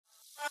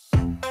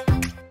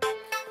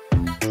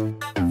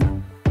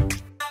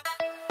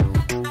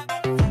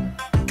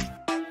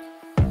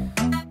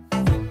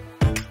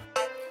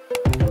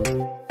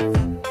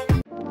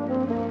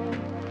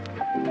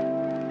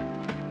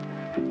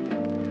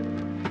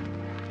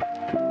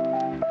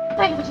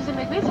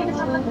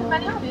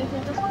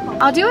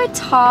I'll do a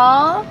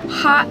tall,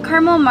 hot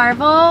caramel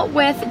marble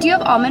with, do you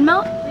have almond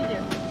milk? We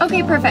do.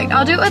 Okay, perfect.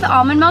 I'll do it with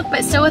almond milk,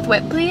 but still with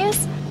whip,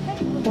 please.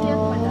 Okay.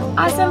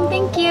 Awesome,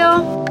 thank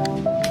you.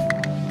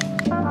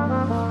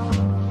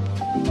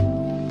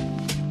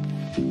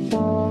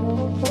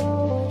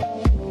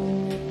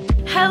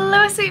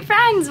 Hello sweet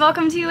friends,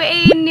 welcome to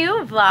a new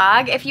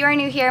vlog. If you are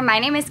new here, my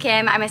name is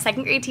Kim. I'm a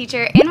second grade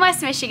teacher in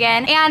West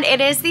Michigan and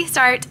it is the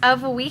start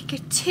of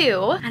week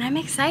 2 and I'm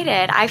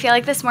excited. I feel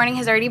like this morning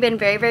has already been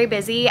very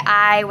busy.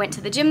 I went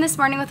to the gym this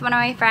morning with one of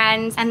my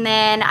friends and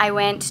then I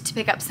went to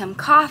pick up some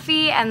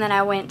coffee and then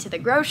I went to the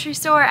grocery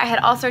store. I had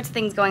all sorts of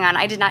things going on.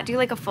 I did not do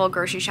like a full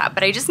grocery shop,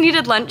 but I just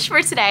needed lunch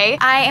for today.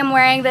 I am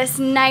wearing this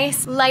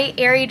nice light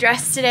airy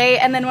dress today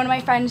and then one of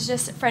my friends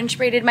just French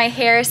braided my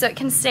hair so it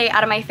can stay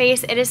out of my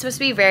face. It is supposed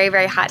to be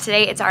very hot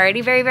today. It's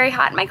already very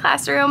hot in my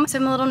classroom, so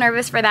I'm a little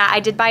nervous for that.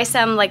 I did buy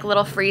some like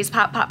little freeze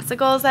pop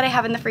popsicles that I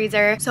have in the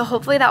freezer, so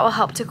hopefully that will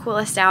help to cool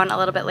us down a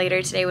little bit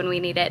later today when we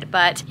need it.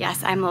 But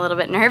yes, I'm a little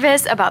bit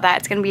nervous about that.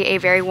 It's gonna be a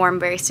very warm,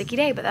 very sticky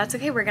day, but that's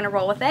okay. We're gonna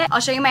roll with it.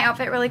 I'll show you my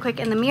outfit really quick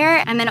in the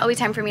mirror, and then it'll be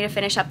time for me to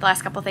finish up the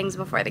last couple things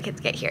before the kids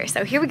get here.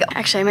 So here we go.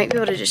 Actually, I might be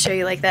able to just show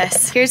you like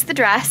this. Here's the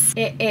dress.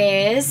 It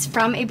is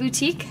from a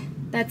boutique.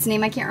 That's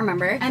name I can't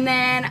remember. And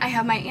then I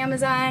have my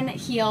Amazon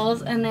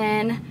heels, and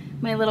then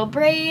my little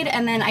braid,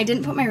 and then I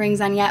didn't put my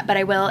rings on yet, but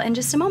I will in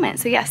just a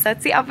moment. So yes,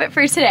 that's the outfit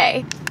for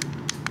today.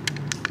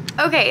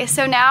 Okay,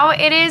 so now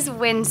it is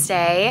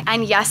Wednesday,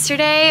 and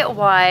yesterday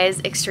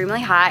was extremely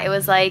hot. It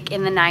was like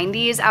in the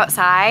 90s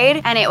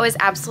outside, and it was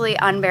absolutely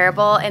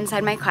unbearable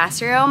inside my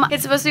classroom.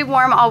 It's supposed to be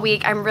warm all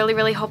week. I'm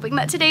really hoping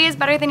that today is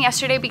better than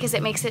yesterday because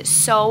it makes it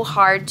so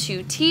hard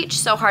to teach,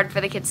 so hard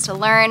for the kids to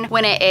learn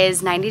when it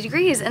is 90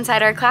 degrees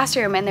inside our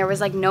classroom and there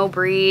was like no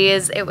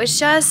breeze. It was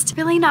just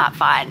really not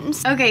fun.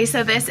 Okay,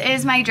 so this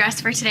is my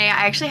dress for today.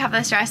 I actually have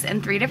this dress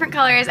in 3 different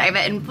colors. I have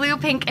it in blue,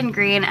 pink, and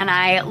green, and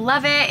I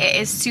love it. It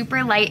is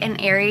super light and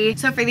airy.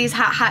 So for these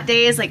hot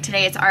days, like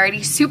today, it's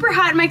already super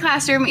hot in my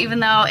classroom, even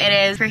though it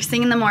is first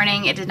thing in the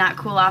morning. It did not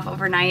cool off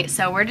overnight,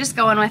 so we're just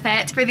going with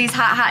it. For these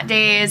hot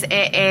days,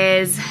 it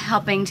is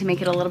helping to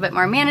make it a little bit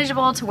more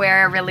manageable to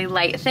wear really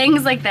light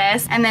things like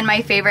this. And then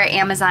my favorite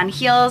Amazon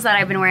heels that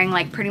I've been wearing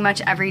like pretty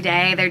much every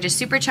day. They're just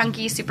super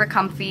chunky, super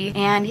comfy,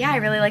 and yeah, I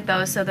really like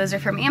those. So those are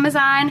from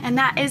Amazon, and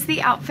that is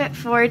the outfit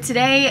for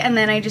today. And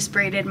then I just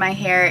braided my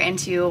hair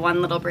into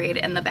one little braid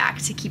in the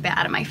back to keep it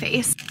out of my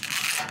face.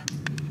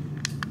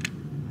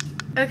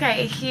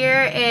 Okay,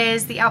 here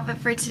is the outfit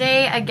for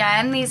today.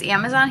 Again, these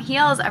Amazon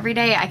heels every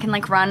day. I can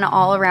like run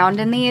all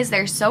around in these.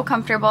 They're so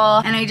comfortable,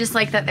 and I just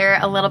like that they're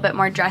a little bit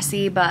more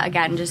dressy, but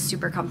again, just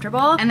super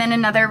comfortable. And then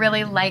another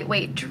really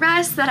lightweight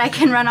dress that I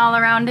can run all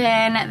around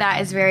in that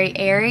is very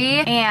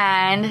airy,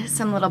 and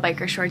some little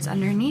biker shorts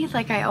underneath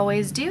like I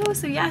always do.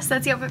 So yes,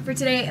 that's the outfit for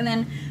today. And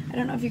then I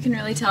don't know if you can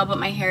really tell, but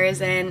my hair is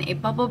in a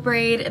bubble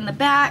braid in the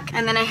back.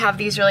 And then I have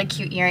these really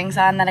cute earrings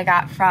on that I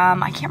got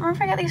from, I can't remember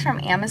if I got these from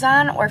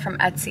Amazon or from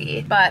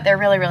Etsy, but they're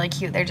really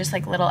cute. They're just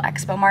like little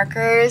expo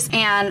markers.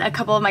 And a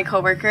couple of my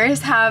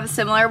coworkers have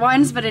similar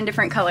ones, but in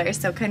different colors.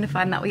 So kind of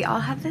fun that we all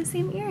have the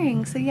same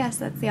earrings. So yes,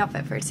 that's the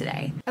outfit for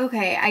today.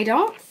 Okay, I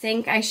don't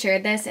think I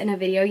shared this in a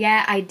video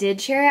yet. I did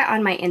share it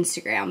on my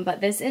Instagram,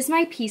 but this is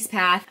my piece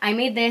path. I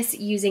made this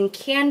using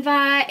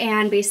Canva,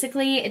 and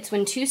basically it's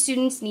when 2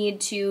 students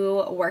need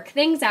to work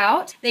things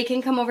out, they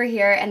can come over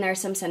here and there's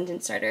some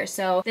sentence starters.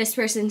 So this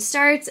person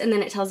starts and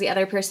then it tells the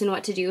other person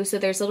what to do. So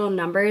there's little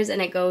numbers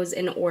and it goes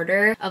in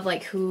order of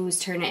like whose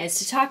turn it is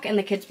to talk, and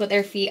the kids put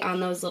their feet on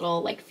those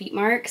little like feet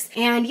marks.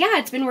 And yeah,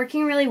 it's been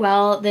working really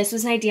well. This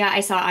was an idea I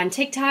saw on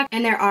TikTok,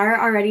 and there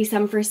are already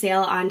some for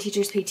sale on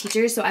Teachers Pay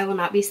Teachers, so I will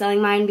not be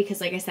selling mine because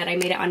like I said, I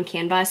made it on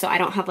Canva, so I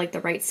don't have like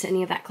the rights to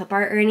any of that clip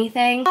art or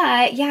anything.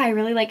 But yeah, I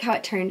really like how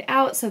it turned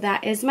out. So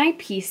that is my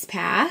piece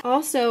path.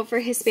 Also for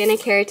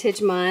Hispanic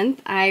Heritage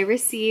Month, I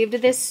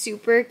received this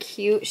super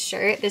cute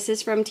shirt. This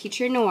is from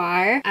Teacher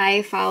Noir.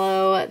 I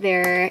follow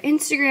their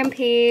Instagram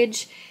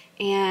page,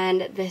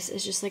 and this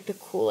is just like the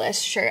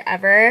coolest shirt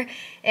ever.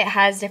 It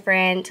has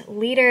different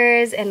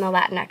leaders in the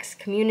Latinx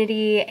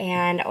community,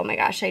 and oh my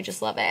gosh, I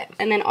just love it.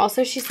 And then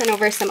also she sent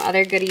over some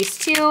other goodies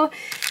too.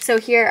 So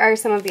here are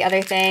some of the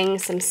other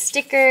things, some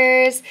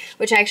stickers,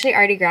 which I actually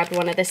already grabbed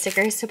one of the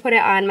stickers to put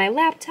it on my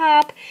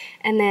laptop,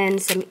 and then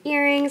some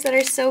earrings that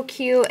are so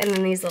cute, and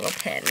then these little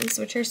pins,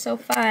 which are so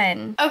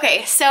fun.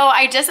 Okay, so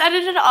I just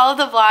edited all of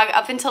the vlog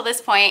up until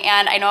this point,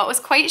 and I know it was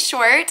quite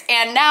short,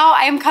 and now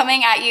I am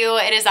coming at you.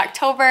 It is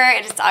October.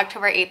 It is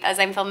October 8th as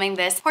I'm filming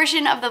this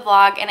portion of the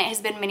vlog, and it has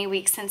been many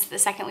weeks since the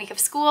second week of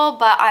school,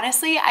 but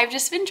honestly, I've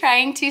just been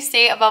trying to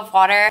stay above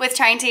water with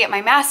trying to get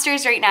my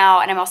master's right now,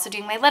 and I'm also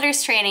doing my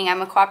letters training.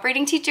 I'm a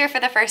cooperating teacher for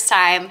the first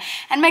time,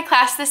 and my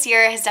class this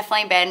year has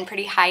definitely been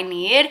pretty high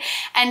need,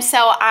 and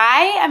so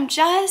I am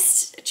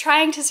just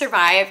trying to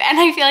survive. And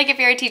I feel like if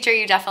you're a teacher,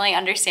 you definitely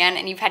understand,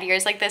 and you've had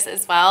years like this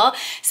as well.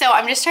 So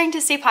I'm just trying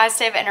to stay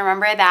positive and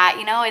remember that,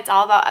 you know, it's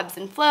all about ebbs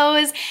and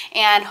flows,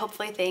 and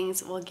hopefully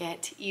things will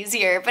get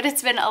easier. But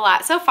it's been a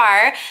lot so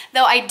far,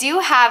 though I do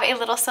have a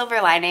little silver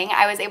lining.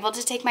 I was able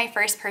to take my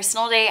first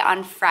personal day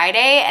on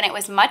Friday, and it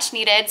was much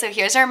needed. So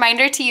here's a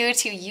reminder to you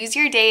to use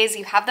your days.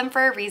 You have them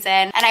for a reason.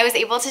 And I was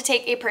able to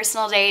take a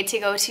personal day to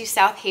go to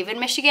South Haven,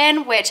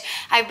 Michigan, which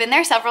I've been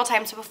there several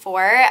times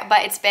before,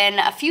 but it's been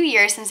a few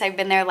years since I've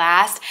been there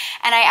last.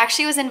 And I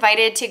actually was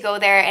invited to go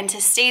there and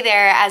to stay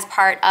there as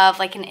part of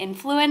like an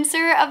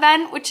influencer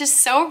event, which is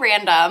so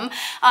random,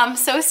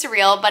 so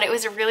surreal, but it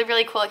was a really,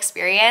 really cool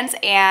experience.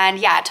 And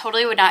yeah,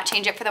 totally would not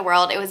change it for the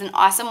world. It was an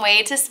awesome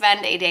way to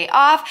spend a day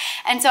off.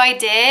 And so I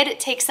did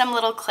take some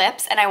little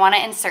clips, and I want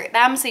to insert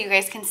them so you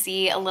guys can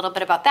see a little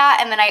bit about that.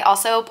 And then I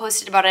also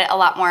posted about it a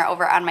lot more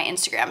over on my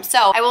Instagram.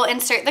 So I will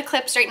insert the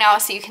clips right now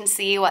so you can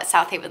see what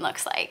South Haven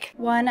looks like.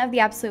 One of the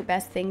absolute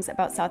best things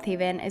about South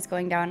Haven is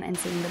going down and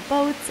seeing the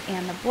boats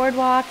and the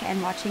boardwalk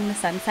and watching the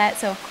sunset.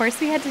 So of course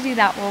we had to do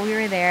that while we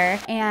were there.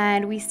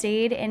 And we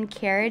stayed in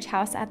Carriage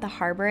House at the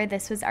harbor.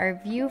 This was our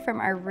view from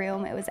our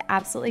room. It was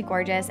absolutely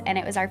gorgeous, and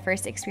it was our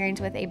first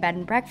experience with a bed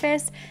and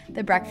breakfast.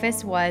 The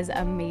breakfast was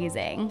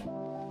amazing.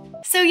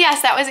 So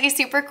yes, that was a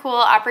super cool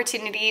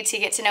opportunity to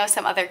get to know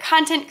some other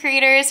content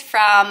creators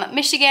from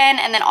Michigan,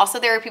 and then also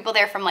there were people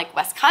there from like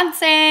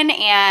Wisconsin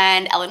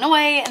and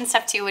Illinois and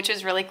stuff too, which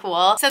was really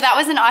cool. So that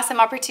was an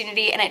awesome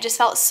opportunity, and it just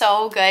felt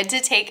so good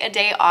to take a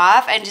day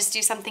off and just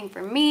do something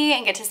for me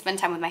and get to spend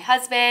time with my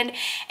husband.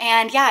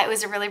 And yeah, it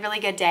was a really, really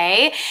good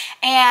day.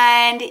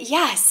 And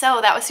yeah,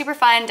 so that was super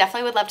fun.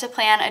 Definitely would love to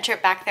plan a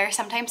trip back there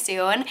sometime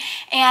soon.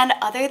 And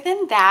other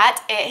than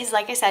that, it has,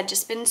 like I said,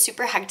 just been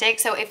super hectic.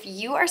 So if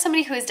you are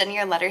somebody who has done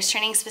your letters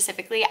training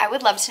specifically, I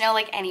would love to know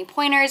like any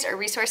pointers or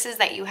resources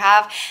that you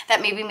have that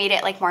maybe made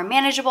it like more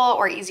manageable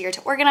or easier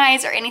to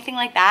organize or anything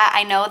like that.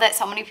 I know that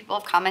so many people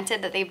have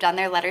commented that they've done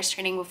their letters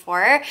training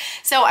before,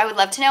 so I would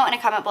love to know in a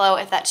comment below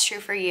if that's true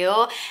for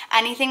you.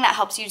 Anything that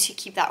helps you to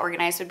keep that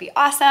organized would be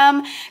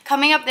awesome.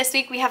 Coming up this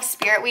week, we have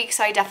Spirit Week,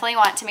 so I definitely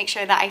want to make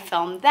sure that I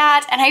film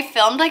that. And I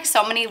filmed like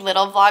so many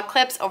little vlog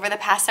clips over the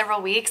past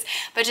several weeks,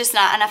 but just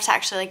not enough to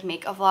actually like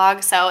make a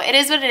vlog. So it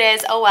is what it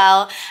is. Oh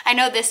well. I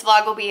know this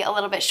vlog will be a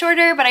little bit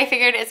shorter, but I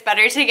figured it's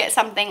better to get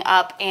something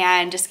up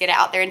and just get it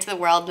out there into the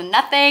world than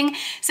nothing.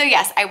 So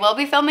yes, I will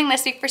be filming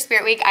this week for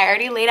Spirit Week. I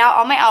already laid out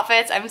all my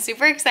outfits. I'm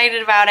super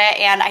excited about it,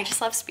 and I just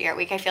love Spirit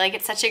Week. I feel like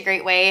it's such a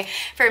great way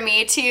for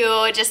me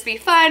to just be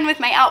fun with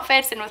my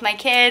outfits and with my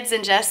kids,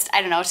 and just,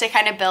 I don't know, to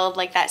kind of build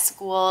like that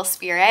school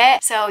spirit.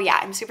 So yeah,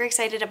 I'm super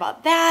excited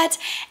about that,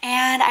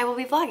 and I will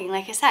be vlogging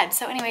like I said.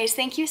 So anyways,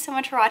 thank you so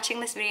much for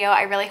watching this video.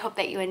 I really hope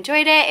that you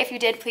enjoyed it. If you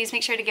did, please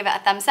make sure to give it a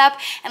thumbs up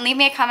and leave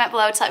me a comment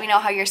below to let me know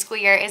how your school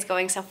year is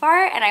going so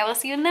far, and I will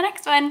see you in the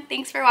next one.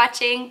 Thanks for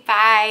watching.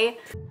 Bye.